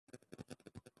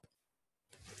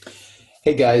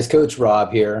Hey guys, Coach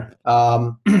Rob here.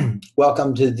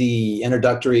 Welcome to the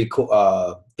introductory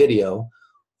video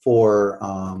for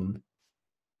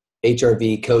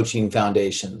HRV Coaching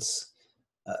Foundations.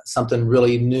 Something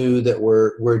really new that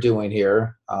we're doing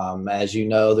here. As you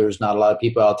know, there's not a lot of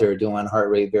people out there doing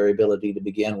heart rate variability to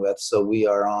begin with, so we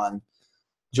are on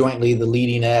jointly the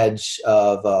leading edge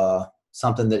of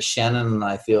something that Shannon and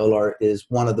I feel is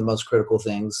one of the most critical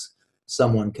things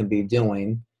someone can be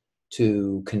doing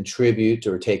to contribute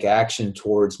or take action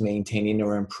towards maintaining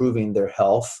or improving their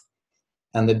health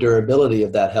and the durability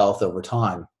of that health over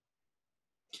time.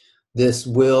 This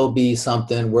will be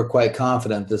something, we're quite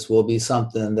confident, this will be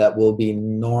something that will be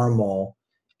normal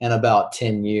in about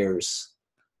 10 years.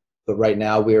 But right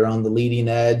now we are on the leading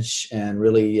edge and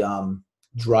really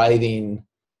driving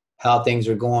how things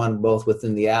are going both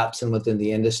within the apps and within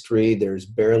the industry. There's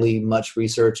barely much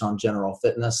research on general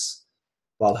fitness.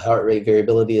 While heart rate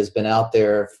variability has been out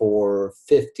there for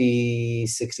 50,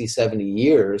 60, 70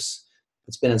 years,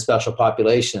 it's been in special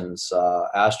populations,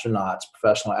 astronauts,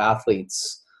 professional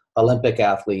athletes, Olympic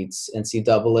athletes,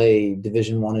 NCAA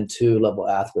Division I and II level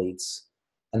athletes.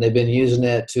 And they've been using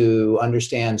it to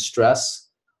understand stress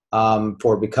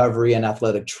for recovery and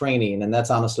athletic training. And that's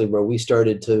honestly where we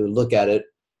started to look at it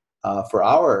for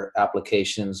our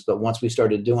applications. But once we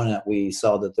started doing it, we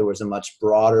saw that there was a much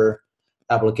broader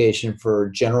application for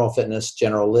general fitness,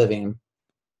 general living,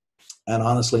 and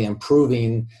honestly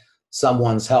improving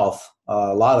someone's health.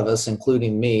 A lot of us,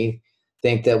 including me,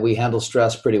 think that we handle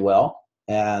stress pretty well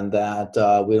and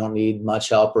that we don't need much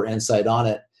help or insight on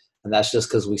it. And that's just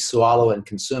because we swallow it and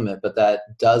consume it. But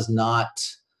that does not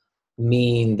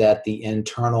mean that the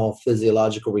internal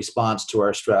physiological response to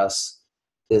our stress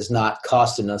is not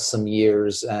costing us some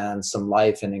years and some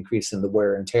life and increasing the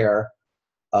wear and tear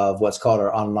of what's called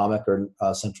our autonomic or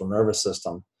central nervous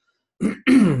system.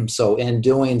 So in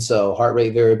doing so, heart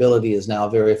rate variability is now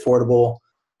very affordable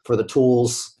for the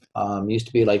tools. Used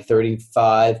to be like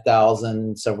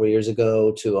 35,000 several years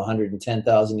ago to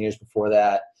 110,000 years before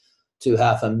that to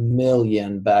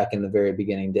 500,000 back in the very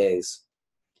beginning days.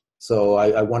 So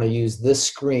I want to use this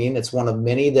screen. It's one of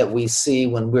many that we see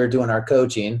when we're doing our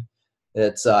coaching.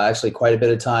 It's actually quite a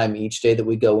bit of time each day that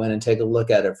we go in and take a look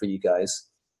at it for you guys.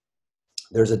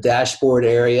 There's a dashboard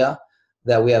area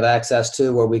that we have access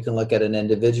to where we can look at an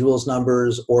individual's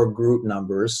numbers or group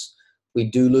numbers. We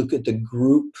do look at the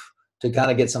group to kind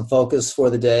of get some focus for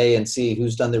the day and see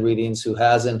who's done the readings, who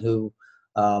hasn't, who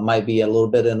might be a little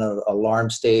bit in an alarm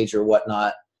stage or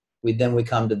whatnot. Then we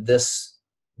come to this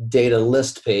data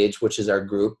list page, which is our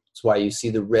group. That's why you see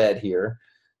the red here.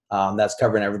 That's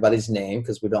covering everybody's name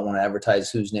because we don't want to advertise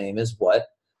whose name is what.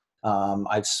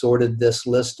 I've sorted this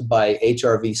list by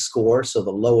HRV score, so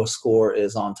the lowest score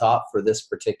is on top for this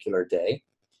particular day.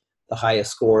 The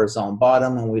highest score is on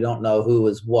bottom, and we don't know who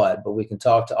is what, but we can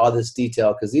talk to all this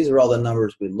detail because these are all the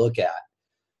numbers we look at.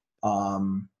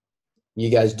 You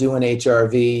guys doing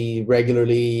HRV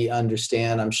regularly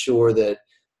understand, I'm sure, that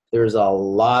there's a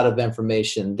lot of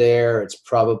information there. It's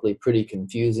probably pretty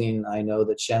confusing. I know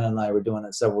that Shannon and I were doing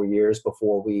it several years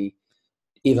before we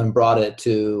even brought it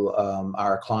to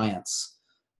our clients.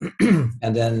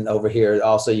 And then over here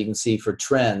also you can see for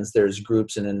trends there's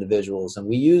groups and individuals, and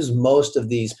we use most of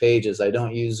these pages. I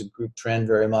don't use a group trend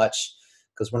very much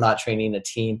because we're not training a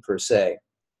team per se,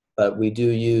 but we do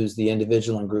use the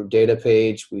individual and group data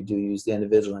page, we do use the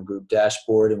individual and group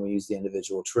dashboard, and we use the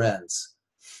individual trends.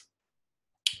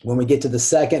 When we get to the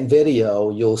second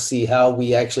video, you'll see how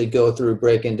we actually go through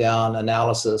breaking down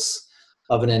analysis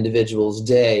of an individual's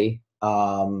day.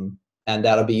 And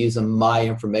that'll be using my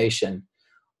information.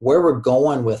 Where we're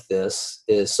going with this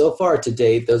is, so far to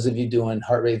date, those of you doing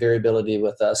heart rate variability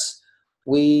with us,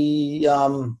 we've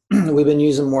been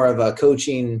using more of a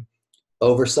coaching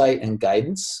oversight and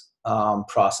guidance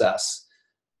process.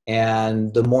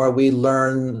 And the more we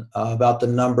learn about the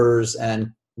numbers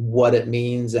and what it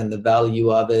means and the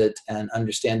value of it and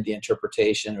understand the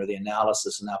interpretation or the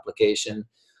analysis and application,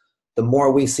 the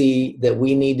more we see that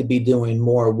we need to be doing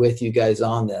more with you guys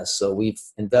on this. So we've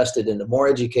invested into more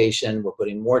education. We're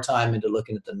putting more time into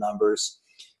looking at the numbers.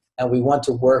 And we want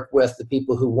to work with the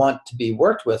people who want to be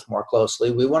worked with more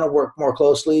closely. We want to work more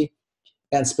closely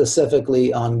and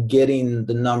specifically on getting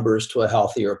the numbers to a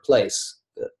healthier place.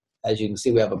 As you can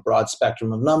see, we have a broad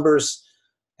spectrum of numbers,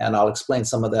 and I'll explain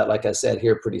some of that, like I said,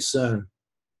 here pretty soon.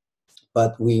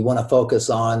 But we want to focus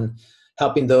on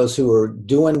helping those who are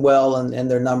doing well in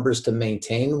their numbers to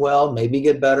maintain well, maybe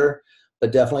get better,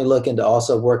 but definitely looking to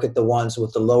also work at the ones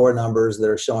with the lower numbers that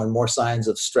are showing more signs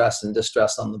of stress and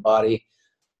distress on the body,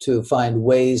 to find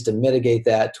ways to mitigate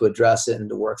that, to address it, and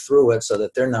to work through it so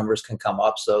that their numbers can come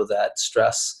up so that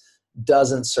stress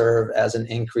doesn't serve as an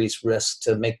increased risk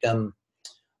to make them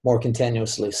more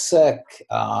continuously sick,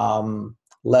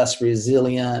 less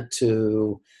resilient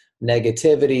to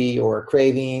negativity or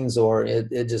cravings, or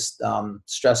it just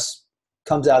stress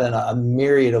comes out in a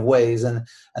myriad of ways, and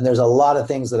there's a lot of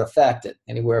things that affect it,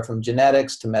 anywhere from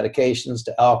genetics to medications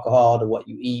to alcohol to what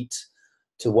you eat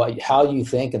to how you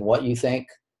think and what you think.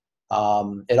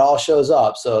 It all shows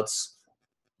up. So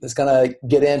it's going to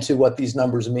get into what these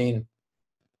numbers mean.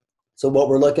 So what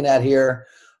we're looking at here,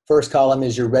 first column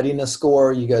is your readiness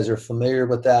score. You guys are familiar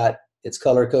with that. It's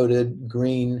color-coded: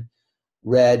 green,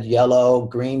 red, yellow.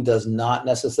 Green does not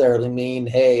necessarily mean,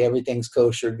 hey, everything's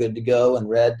kosher, good to go. And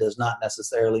red does not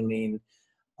necessarily mean,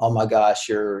 oh my gosh,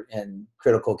 you're in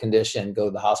critical condition, go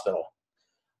to the hospital.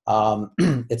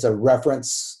 It's a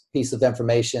reference piece of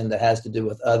information that has to do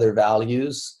with other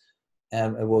values,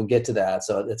 and we'll get to that.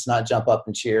 So it's not jump up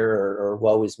and cheer or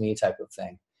woe is me type of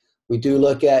thing. We do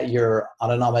look at your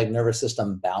autonomic nervous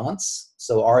system balance.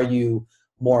 So are you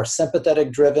more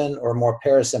sympathetic driven or more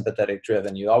parasympathetic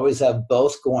driven? You always have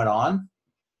both going on,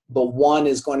 but one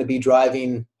is going to be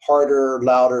driving harder,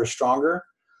 louder, stronger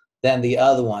than the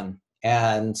other one.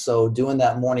 And so doing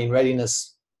that morning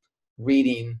readiness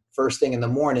reading first thing in the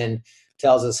morning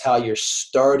tells us how you're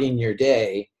starting your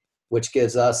day, which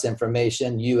gives us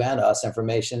information, you and us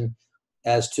information,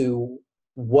 as to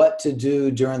what to do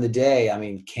during the day. I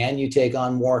mean, can you take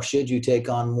on more? Should you take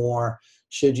on more?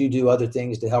 Should you do other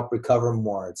things to help recover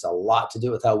more? It's a lot to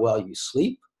do with how well you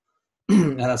sleep,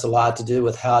 and it's a lot to do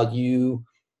with how you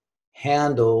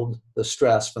handled the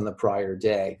stress from the prior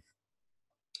day.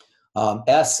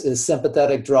 S is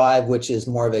sympathetic drive, which is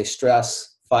more of a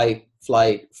stress, fight,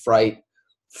 flight, fright,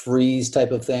 freeze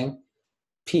type of thing.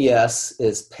 PS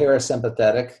is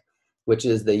parasympathetic, which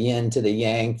is the yin to the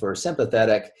yang for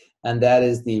sympathetic, and that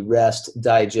is the rest,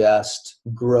 digest,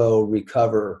 grow,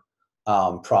 recover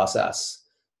process.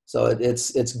 So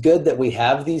it's good that we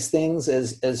have these things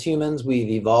as humans. We've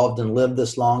evolved and lived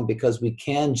this long because we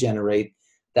can generate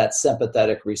that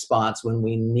sympathetic response when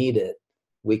we need it.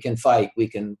 We can fight, we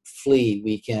can flee,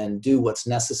 we can do what's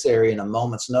necessary in a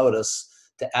moment's notice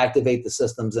to activate the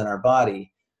systems in our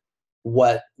body.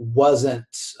 What wasn't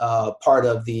part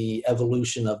of the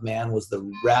evolution of man was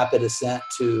the rapid ascent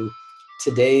to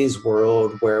today's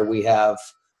world, where we have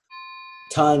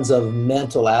tons of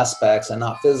mental aspects and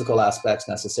not physical aspects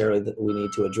necessarily that we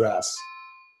need to address.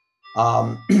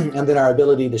 And then our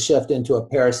ability to shift into a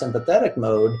parasympathetic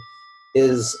mode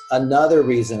is another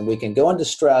reason we can go into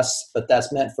stress, but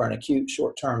that's meant for an acute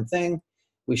short-term thing.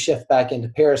 We shift back into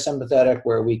parasympathetic,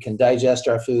 where we can digest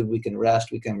our food, we can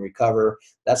rest, we can recover.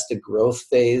 That's the growth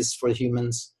phase for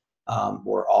humans,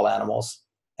 or all animals.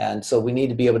 And so we need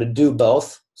to be able to do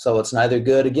both. So it's neither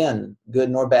good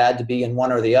nor bad to be in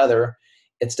one or the other.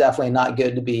 It's definitely not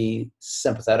good to be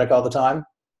sympathetic all the time.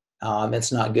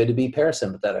 It's not good to be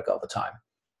parasympathetic all the time.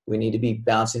 We need to be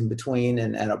bouncing between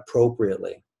and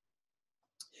appropriately.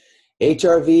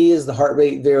 HRV is the heart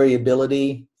rate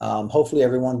variability. Hopefully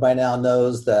everyone by now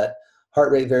knows that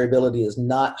heart rate variability is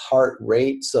not heart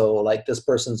rate. So like this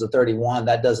person's a 31,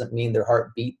 that doesn't mean their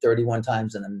heart beat 31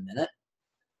 times in a minute.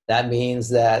 That means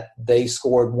that they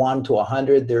scored 1 to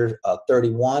 100, they're a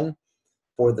 31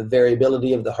 for the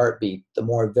variability of the heartbeat. The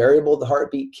more variable the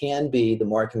heartbeat can be, the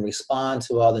more it can respond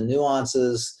to all the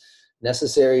nuances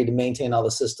necessary to maintain all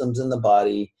the systems in the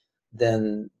body,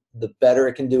 then the better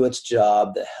it can do its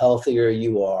job, the healthier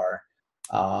you are.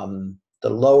 The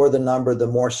lower the number, the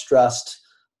more stressed,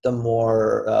 the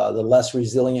less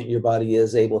resilient your body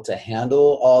is able to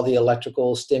handle all the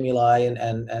electrical stimuli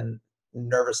and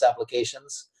nervous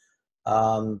applications.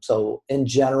 So in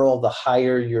general, the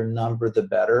higher your number, the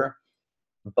better.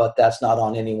 But that's not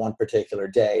on any one particular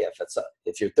day.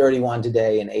 If you're 31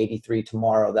 today and 83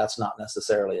 tomorrow, that's not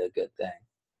necessarily a good thing.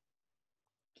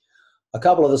 A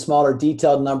couple of the smaller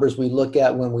detailed numbers we look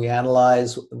at when we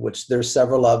analyze, which there's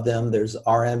several of them. There's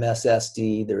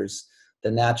RMSSD, there's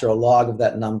the natural log of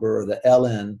that number, or the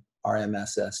ln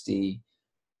RMSSD.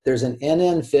 There's an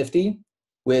NN50,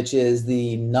 which is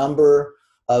the number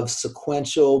of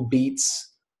sequential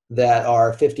beats that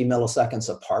are 50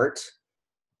 milliseconds apart.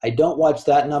 I don't watch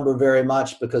that number very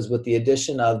much because with the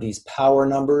addition of these power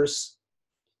numbers,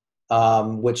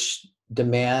 which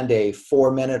demand a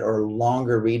 4-minute or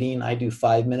longer reading, I do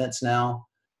 5 minutes now.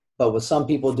 But with some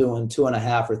people doing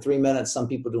 2.5 or 3 minutes, some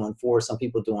people doing 4, some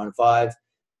people doing 5,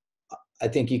 I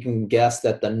think you can guess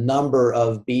that the number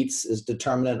of beats is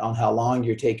determinant on how long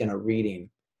you're taking a reading.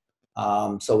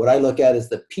 So what I look at is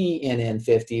the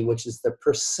PNN50, which is the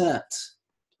percent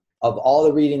of all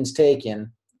the readings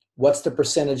taken what's the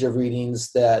percentage of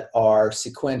readings that are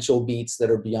sequential beats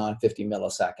that are beyond 50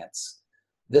 milliseconds.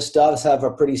 This does have a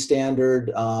pretty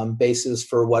standard basis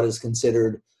for what is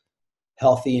considered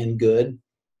healthy and good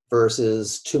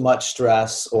versus too much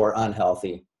stress or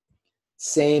unhealthy.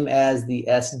 Same as the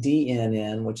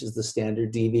SDNN, which is the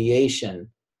standard deviation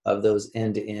of those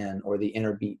end-to-end or the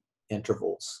interbeat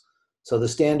intervals. So the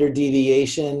standard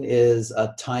deviation is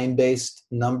a time-based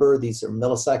number. These are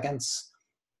milliseconds.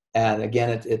 And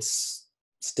again, it's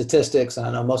statistics, and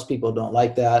I know most people don't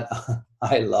like that.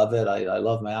 I love it. I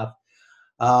love math.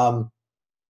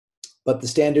 But the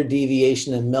standard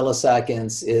deviation in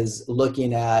milliseconds is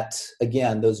looking at,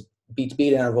 again, those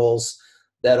beat-to-beat intervals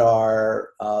that are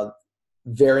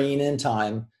varying in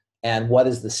time, and what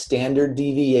is the standard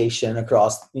deviation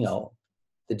across, the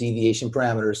deviation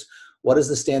parameters. What is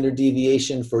the standard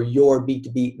deviation for your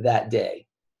beat-to-beat that day?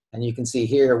 And you can see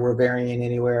here we're varying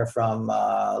anywhere from,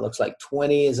 looks like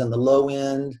 20 is in the low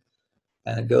end,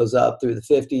 and it goes up through the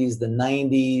 50s, the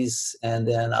 90s, and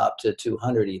then up to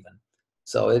 200 even.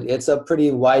 So it's a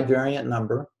pretty wide variant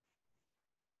number.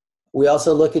 We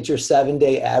also look at your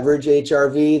 7-day average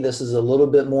HRV. This is a little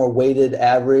bit more weighted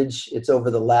average. It's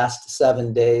over the last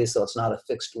 7 days, so it's not a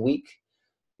fixed week.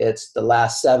 It's the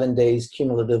last 7 days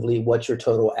cumulatively, what's your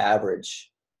total average?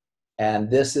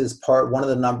 And this is one of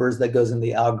the numbers that goes in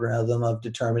the algorithm of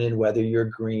determining whether you're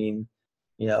green.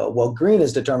 Well, green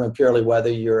is determined purely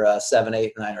whether you're a 7,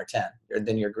 8, 9, or 10,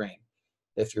 then you're green.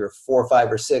 If you're 4,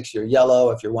 5, or 6, you're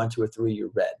yellow. If you're 1, 2, or 3, you're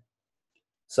red.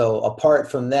 So apart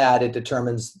from that, it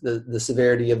determines the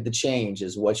severity of the change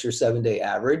is what's your 7-day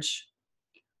average,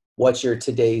 what's your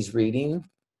today's reading,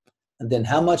 and then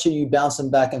how much are you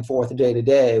bouncing back and forth day to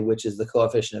day, which is the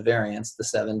coefficient of variance, the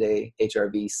 7-day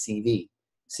HRV CV.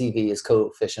 CV is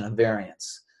coefficient of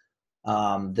variance.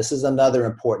 This is another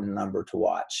important number to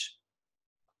watch.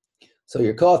 So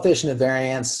your coefficient of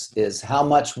variance is how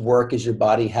much work is your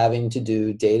body having to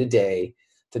do day to day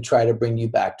to try to bring you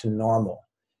back to normal.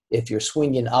 If you're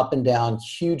swinging up and down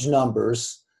huge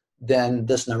numbers, then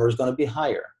this number is going to be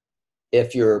higher.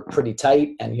 If you're pretty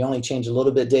tight and you only change a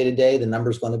little bit day to day, the number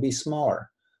is going to be smaller.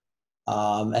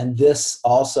 And this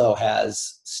also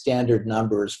has standard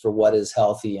numbers for what is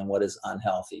healthy and what is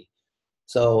unhealthy.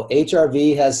 So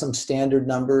HRV has some standard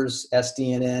numbers,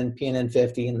 SDNN, PNN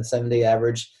 50, and the 7-day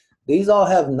average. These all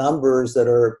have numbers that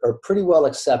are pretty well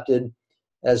accepted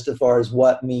as far as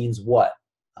what means what.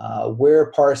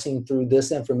 We're parsing through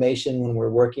this information when we're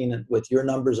working with your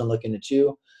numbers and looking at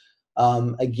you.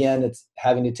 Again, it's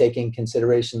having to take in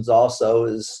considerations also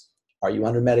is, are you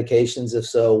under medications? If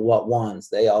so, what ones?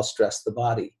 They all stress the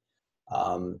body.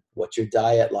 What's your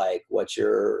diet like? What's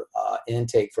your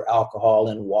intake for alcohol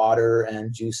and water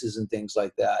and juices and things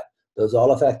like that? Those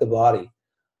all affect the body.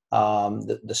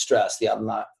 The stress, the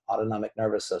autonomic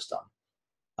nervous system.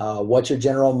 What's your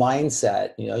general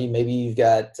mindset? Maybe you've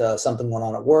got something going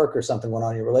on at work or something going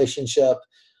on in your relationship,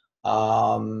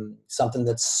 something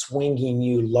that's swinging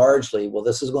you largely. Well,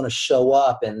 this is going to show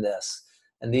up in this.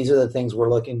 And these are the things we're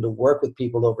looking to work with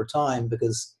people over time,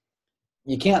 because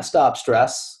you can't stop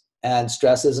stress, and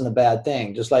stress isn't a bad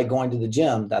thing. Just like going to the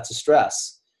gym, that's a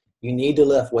stress. You need to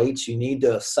lift weights. You need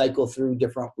to cycle through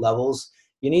different levels.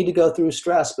 You need to go through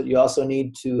stress, but you also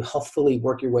need to healthfully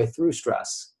work your way through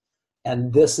stress.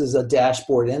 And this is a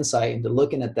dashboard insight into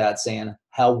looking at that, saying,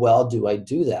 how well do I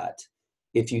do that?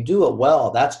 If you do it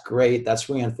well, that's great. That's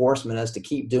reinforcement as to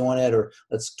keep doing it, or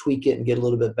let's tweak it and get a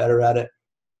little bit better at it.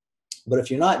 But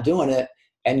if you're not doing it,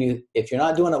 and if you're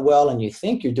not doing it well and you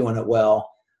think you're doing it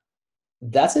well,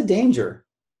 that's a danger.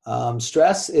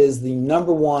 Stress is the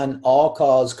 #1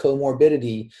 all-cause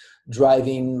comorbidity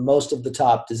driving most of the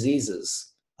top diseases.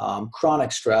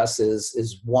 Chronic stress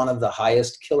is one of the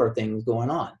highest killer things going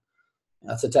on.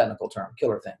 That's a technical term,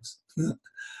 killer things.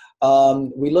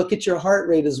 We look at your heart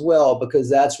rate as well, because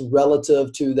that's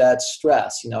relative to that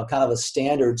stress. Kind of a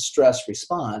standard stress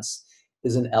response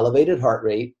is an elevated heart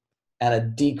rate and a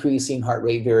decreasing heart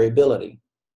rate variability.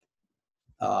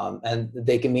 And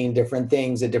they can mean different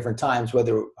things at different times,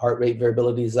 whether heart rate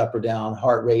variability is up or down,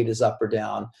 heart rate is up or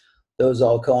down. Those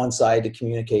all coincide to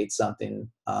communicate something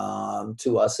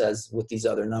to us as with these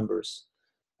other numbers.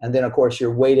 And then, of course,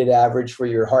 your weighted average for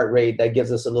your heart rate, that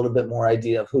gives us a little bit more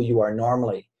idea of who you are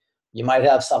normally. You might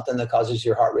have something that causes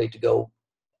your heart rate to go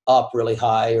up really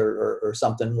high or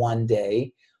something one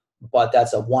day, but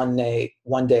that's a one day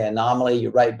anomaly.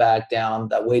 You're right back down.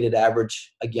 That weighted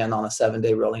average, again, on a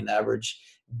 7-day rolling average,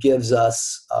 gives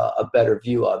us a better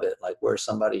view of it, like where's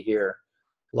somebody here.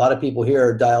 A lot of people here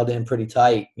are dialed in pretty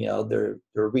tight. They're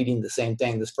reading the same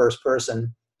thing. This first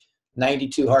person,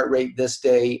 92 heart rate this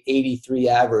day, 83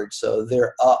 average. So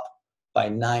they're up by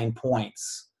 9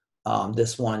 points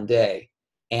this one day.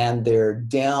 And they're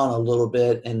down a little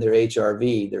bit in their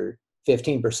HRV. They're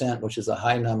 15%, which is a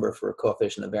high number for a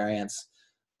coefficient of variance.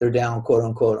 They're down, quote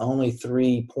unquote, only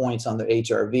 3 points on their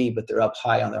HRV, but they're up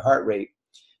high on their heart rate.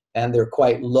 And they're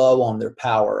quite low on their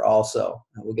power also.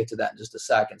 And we'll get to that in just a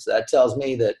second. So that tells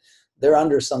me that they're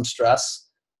under some stress,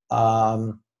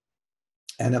 and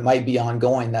it might be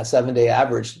ongoing. That 7-day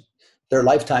average, their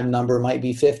lifetime number might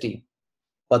be 50.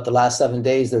 But the last 7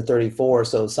 days, they're 34,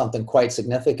 so something quite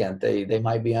significant. They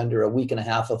might be under a week and a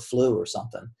half of flu or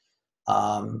something.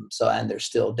 And they're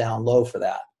still down low for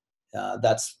that.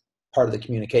 That's part of the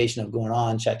communication of going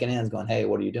on, checking in, going, hey,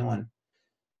 what are you doing?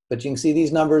 But you can see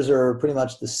these numbers are pretty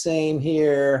much the same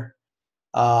here.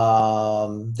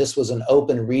 This was an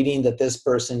open reading that this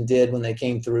person did when they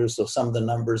came through, so some of the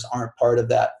numbers aren't part of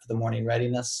that for the morning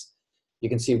readiness. You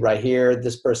can see right here,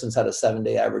 this person's had a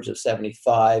 7-day average of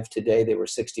 75. Today they were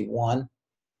 61.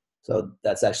 So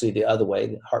that's actually the other way,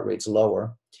 the heart rate's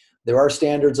lower. There are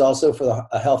standards also for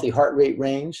a healthy heart rate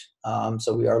range.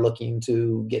 So we are looking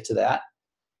to get to that.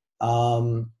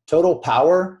 Total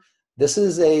power,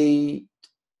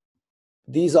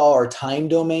 these all are time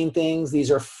domain things.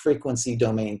 These are frequency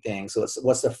domain things. So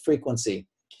what's the frequency?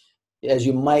 As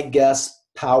you might guess,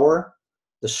 power.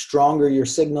 The stronger your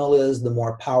signal is, the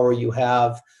more power you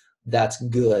have. That's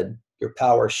good. Your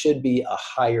power should be a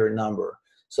higher number.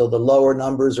 So the lower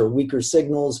numbers or weaker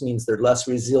signals means they're less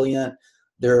resilient.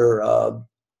 They're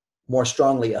more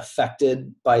strongly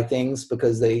affected by things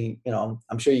because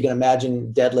I'm sure you can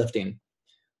imagine deadlifting.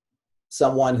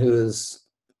 Someone who is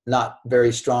not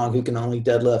very strong, who can only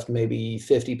deadlift maybe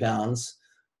 50 pounds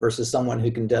versus someone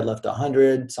who can deadlift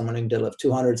 100, someone who can deadlift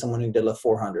 200, someone who can deadlift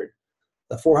 400.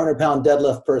 The 400-pound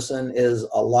deadlift person is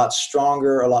a lot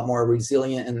stronger, a lot more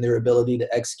resilient in their ability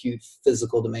to execute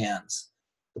physical demands.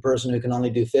 The person who can only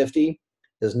do 50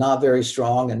 is not very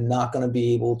strong and not going to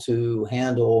be able to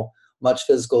handle much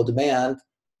physical demand.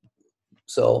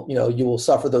 So, you will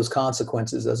suffer those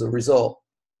consequences as a result.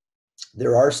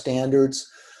 There are standards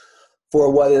for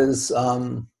what is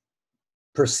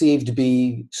perceived to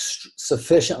be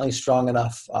sufficiently strong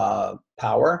enough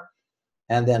power.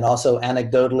 And then also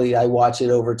anecdotally, I watch it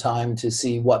over time to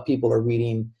see what people are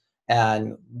reading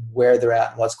and where they're at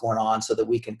and what's going on so that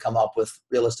we can come up with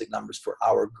realistic numbers for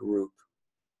our group.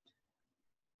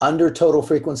 Under total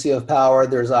frequency of power,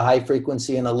 there's a high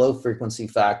frequency and a low frequency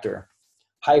factor.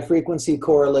 High frequency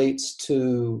correlates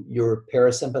to your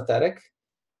parasympathetic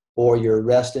or your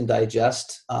rest and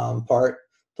digest part.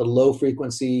 The low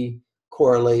frequency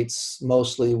correlates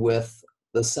mostly with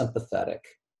the sympathetic.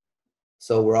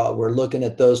 So we're looking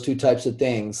at those two types of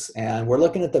things, and we're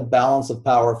looking at the balance of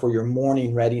power for your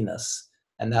morning readiness,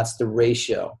 and that's the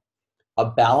ratio. A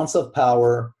balance of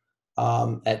power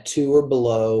at 2 or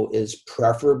below is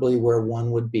preferably where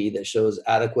one would be, that shows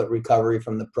adequate recovery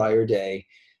from the prior day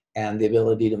and the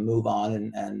ability to move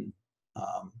on and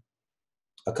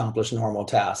accomplish normal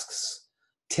tasks.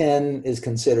 10 is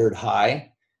considered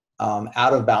high,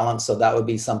 out of balance, so that would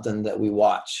be something that we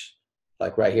watch.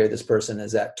 Like right here, this person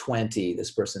is at 20. This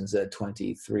person's at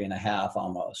 23 and a half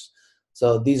almost.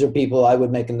 So these are people I would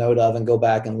make a note of and go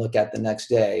back and look at the next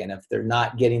day. And if they're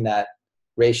not getting that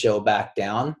ratio back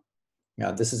down,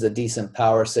 this is a decent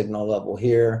power signal level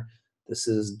here. This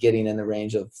is getting in the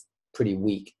range of pretty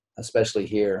weak, especially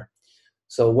here.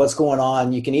 So what's going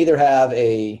on? You can either have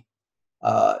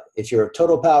if your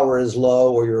total power is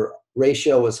low or your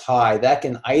ratio is high, that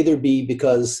can either be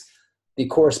because the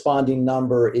corresponding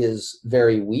number is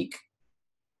very weak,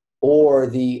 or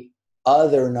the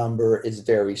other number is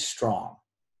very strong.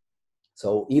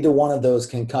 So either one of those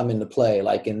can come into play.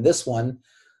 Like in this one,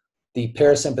 the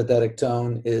parasympathetic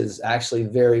tone is actually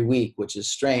very weak, which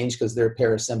is strange because they're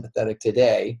parasympathetic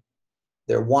today.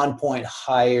 They're 1 point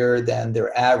higher than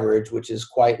their average, which is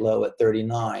quite low at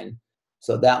 39.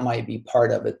 So that might be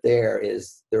part of it there,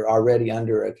 is they're already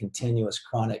under a continuous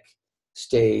chronic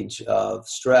stage of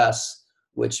stress,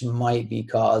 which might be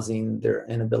causing their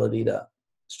inability to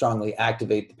strongly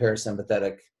activate the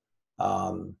parasympathetic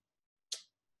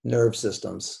nerve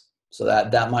systems. So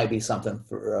that might be something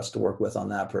for us to work with on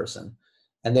that person.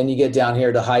 And then you get down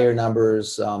here to higher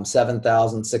numbers,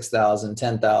 7,000, 6,000,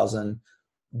 10,000.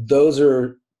 Those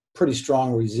are pretty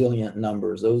strong, resilient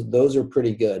numbers. Those are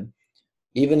pretty good.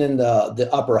 Even in the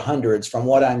upper hundreds, from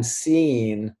what I'm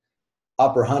seeing,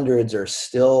 upper hundreds are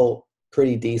still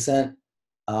pretty decent.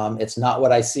 It's not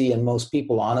what I see in most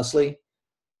people, honestly,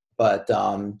 but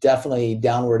definitely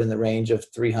downward in the range of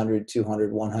 300,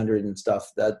 200, 100 and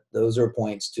stuff. Those are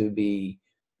points to be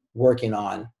working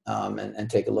on and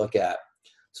take a look at.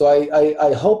 So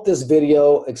I hope this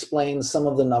video explains some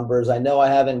of the numbers. I know I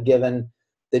haven't given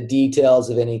the details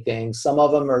of anything. Some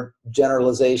of them are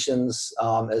generalizations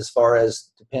as far as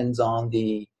depends on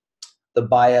the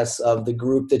bias of the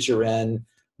group that you're in.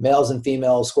 Males and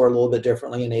females score a little bit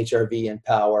differently in HRV and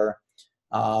power.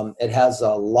 It has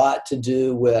a lot to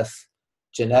do with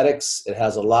genetics. It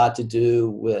has a lot to do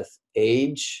with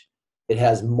age. It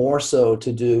has more so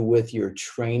to do with your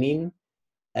training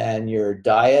and your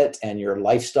diet and your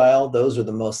lifestyle. Those are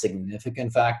the most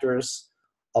significant factors.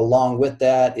 Along with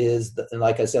that is,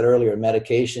 like I said earlier,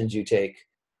 medications you take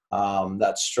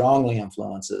that strongly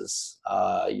influences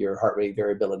your heart rate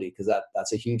variability, because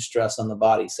that's a huge stress on the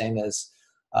body. Same as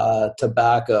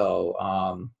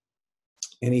tobacco,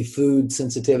 any food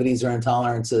sensitivities or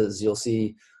intolerances. You'll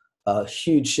see a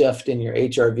huge shift in your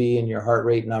HRV and your heart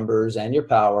rate numbers and your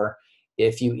power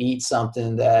if you eat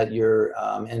something that you're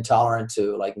intolerant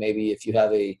to. Like maybe if you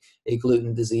have a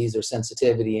gluten disease or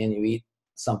sensitivity and you eat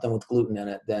something with gluten in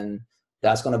it, then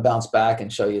that's going to bounce back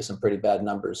and show you some pretty bad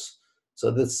numbers. So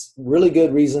that's really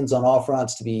good reasons on all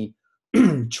fronts to be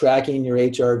tracking your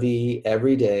HRV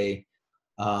every day.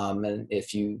 And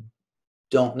if you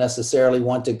don't necessarily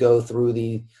want to go through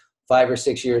the 5 or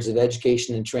 6 years of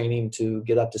education and training to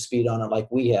get up to speed on it like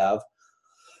we have,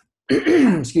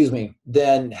 excuse me,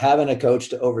 then having a coach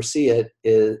to oversee it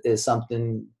is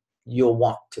something you'll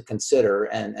want to consider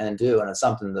and do. And it's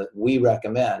something that we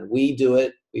recommend. We do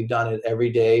it. We've done it every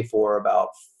day for about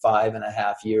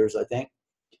 5.5 years, I think.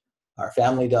 Our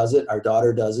family does it. Our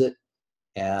daughter does it.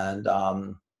 And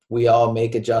we all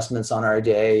make adjustments on our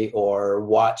day or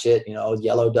watch it. You know,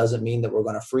 yellow doesn't mean that we're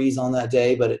going to freeze on that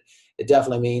day, but it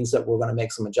definitely means that we're going to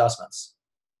make some adjustments.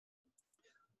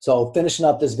 So finishing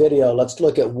up this video, let's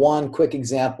look at one quick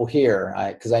example here,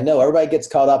 because I know everybody gets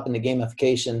caught up in the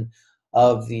gamification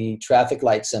of the traffic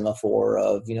light semaphore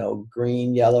of, you know,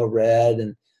 green, yellow, red,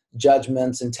 and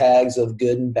judgments and tags of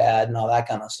good and bad and all that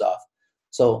kind of stuff.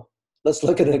 So let's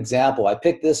look at an example. I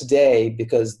picked this day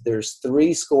because there's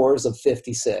 3 scores of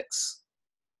 56,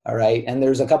 all right? And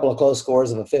there's a couple of close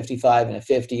scores of a 55 and a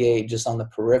 58 just on the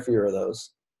periphery of those.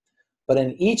 But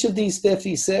in each of these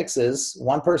 56s,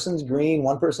 one person's green,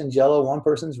 one person's yellow, one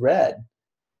person's red.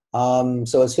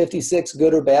 So is 56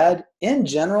 good or bad? In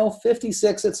general,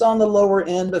 56, it's on the lower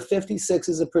end, but 56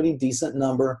 is a pretty decent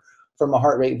number from a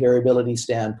heart rate variability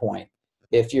standpoint.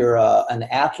 If you're an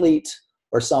athlete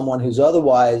or someone who's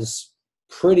otherwise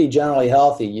pretty generally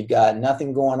healthy, you've got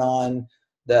nothing going on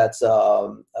that's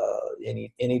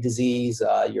any disease,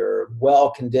 you're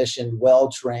well-conditioned,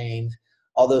 well-trained,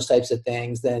 all those types of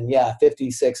things, then yeah,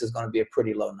 56 is going to be a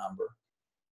pretty low number.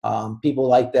 People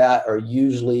like that are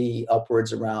usually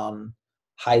upwards around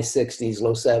high 60s,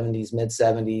 low 70s, mid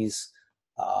 70s.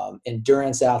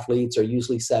 Endurance athletes are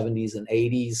usually 70s and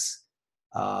 80s.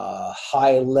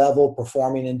 High level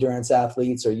performing endurance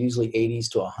athletes are usually 80s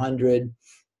to 100.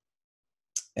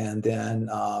 And then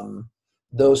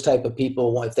those type of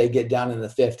people, if they get down in the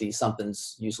 50s,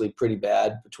 something's usually pretty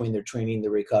bad between their training, the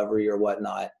recovery, or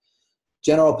whatnot.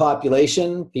 General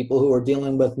population, people who are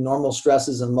dealing with normal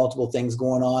stresses and multiple things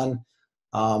going on,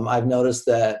 I've noticed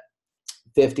that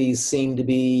 50s seem to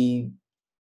be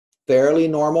fairly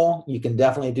normal. You can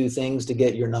definitely do things to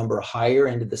get your number higher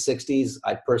into the 60s.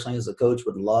 I personally, as a coach,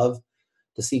 would love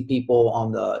to see people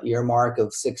on the earmark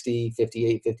of 60,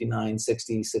 58, 59,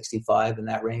 60, 65 in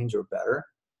that range or better.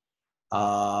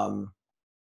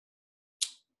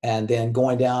 And then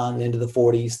going down into the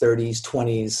 40s, 30s,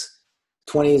 20s.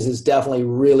 20s is definitely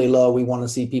really low. We want to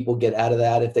see people get out of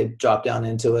that if they drop down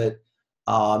into it.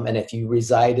 And if you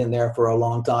reside in there for a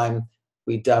long time,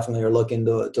 we definitely are looking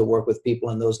to work with people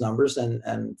in those numbers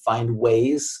and find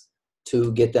ways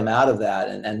to get them out of that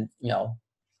and you know,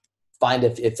 find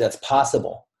if that's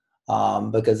possible.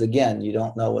 Because again, you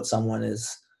don't know what someone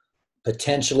is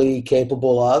potentially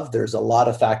capable of. There's a lot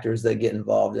of factors that get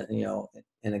involved in, you know,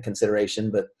 in a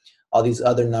consideration, but all these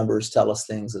other numbers tell us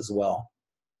things as well.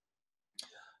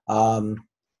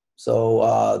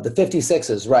 The 56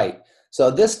 is right. So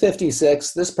this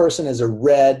 56, this person is a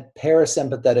red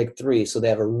parasympathetic 3. So they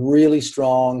have a really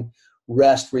strong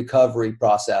rest recovery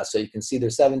process. So you can see their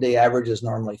 7-day average is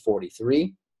normally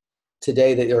 43.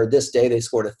 This day they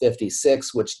scored a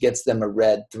 56, which gets them a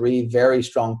red 3, very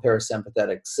strong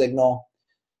parasympathetic signal.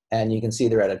 And you can see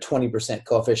they're at a 20%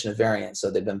 coefficient of variance. So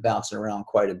they've been bouncing around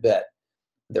quite a bit.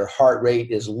 Their heart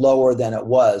rate is lower than it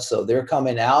was. So they're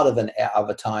coming out of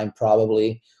a time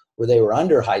probably where they were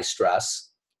under high stress,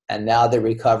 and now they're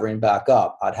recovering back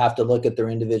up. I'd have to look at their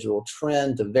individual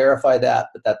trend to verify that,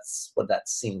 but that's what that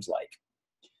seems like.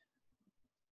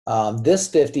 This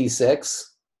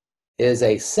 56 is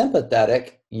a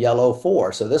sympathetic yellow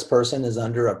 4. So this person is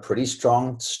under a pretty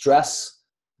strong stress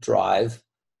drive.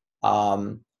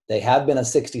 They have been a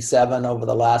 67 over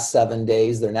the last 7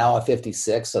 days. They're now a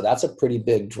 56, so that's a pretty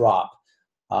big drop.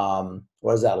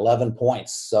 What is that, 11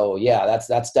 points? So yeah,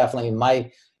 that's definitely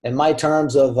in my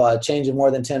terms of changing more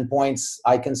than 10 points,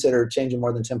 I consider changing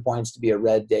more than 10 points to be a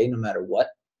red day no matter what.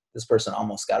 This person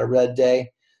almost got a red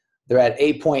day. They're at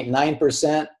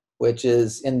 8.9%, which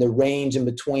is in the range in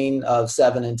between of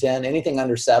 7 and 10. Anything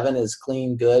under 7 is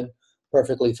clean, good,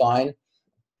 perfectly fine.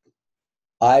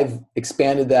 I've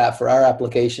expanded that for our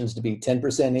applications to be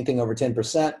 10%, anything over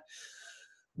 10%.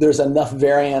 There's enough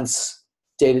variance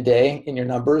day to day in your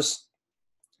numbers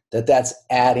that's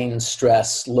adding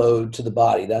stress load to the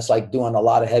body. That's like doing a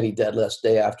lot of heavy deadlifts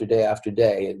day after day after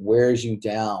day. It wears you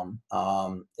down.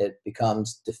 It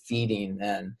becomes defeating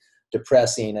and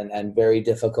depressing and very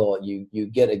difficult. You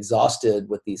get exhausted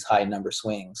with these high number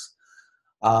swings.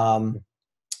 And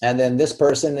then this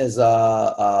person is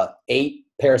 8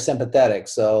 parasympathetic.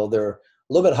 So they're a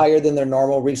little bit higher than their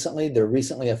normal recently. They're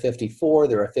recently a 54.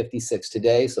 They're a 56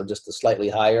 today, so just a slightly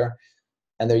higher.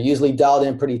 And they're usually dialed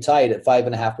in pretty tight at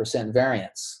 5.5%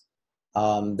 variance.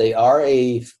 They are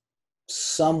a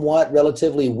somewhat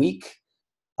relatively weak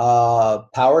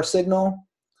power signal.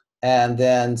 And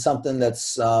then something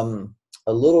that's a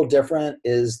little different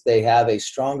is they have a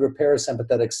stronger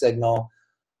parasympathetic signal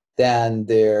than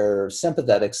their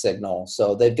sympathetic signal.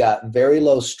 So they've got very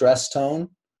low stress tone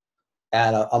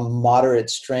and a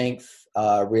moderate strength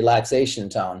relaxation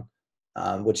tone,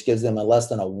 which gives them a less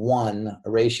than a 1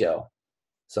 ratio.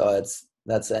 So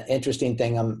that's an interesting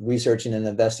thing I'm researching and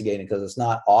investigating, because it's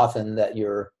not often that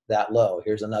you're that low.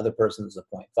 Here's another person who's a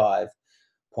 0.5,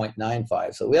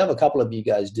 0.95. So we have a couple of you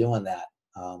guys doing that.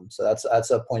 So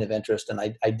that's a point of interest, and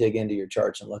I dig into your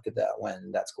charts and look at that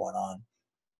when that's going on.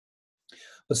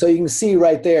 But so you can see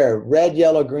right there, red,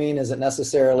 yellow, green isn't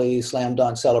necessarily slam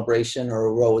dunk celebration or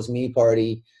a woe is me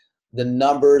party. The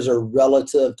numbers are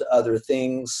relative to other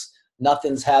things.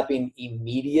 Nothing's happening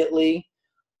immediately.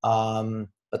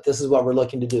 But this is what we're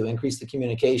looking to do: increase the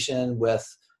communication with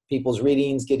people's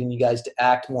readings, getting you guys to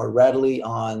act more readily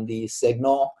on the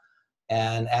signal,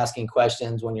 and asking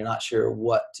questions when you're not sure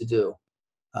what to do.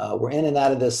 We're in and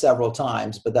out of this several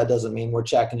times, but that doesn't mean we're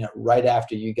checking it right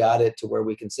after you got it to where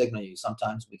we can signal you.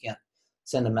 Sometimes we can't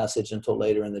send a message until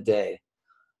later in the day.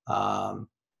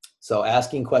 So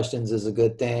asking questions is a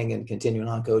good thing, and continuing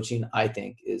on coaching, I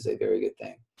think, is a very good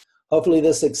thing. Hopefully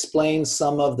this explains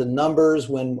some of the numbers.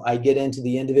 When I get into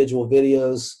the individual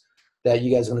videos that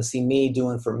you guys are going to see me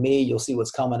doing for me, you'll see what's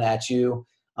coming at you.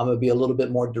 I'm going to be a little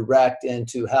bit more direct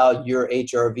into how your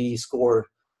HRV score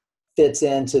fits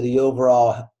into the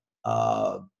overall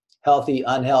healthy,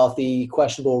 unhealthy,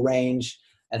 questionable range,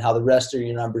 and how the rest of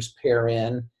your numbers pair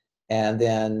in. And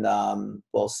then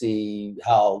we'll see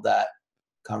how that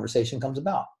conversation comes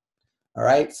about. All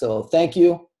right, so thank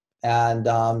you.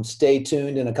 And stay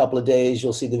tuned. In a couple of days,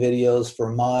 you'll see the videos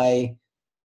for my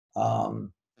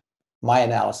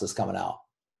analysis coming out.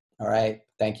 All right,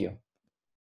 thank you.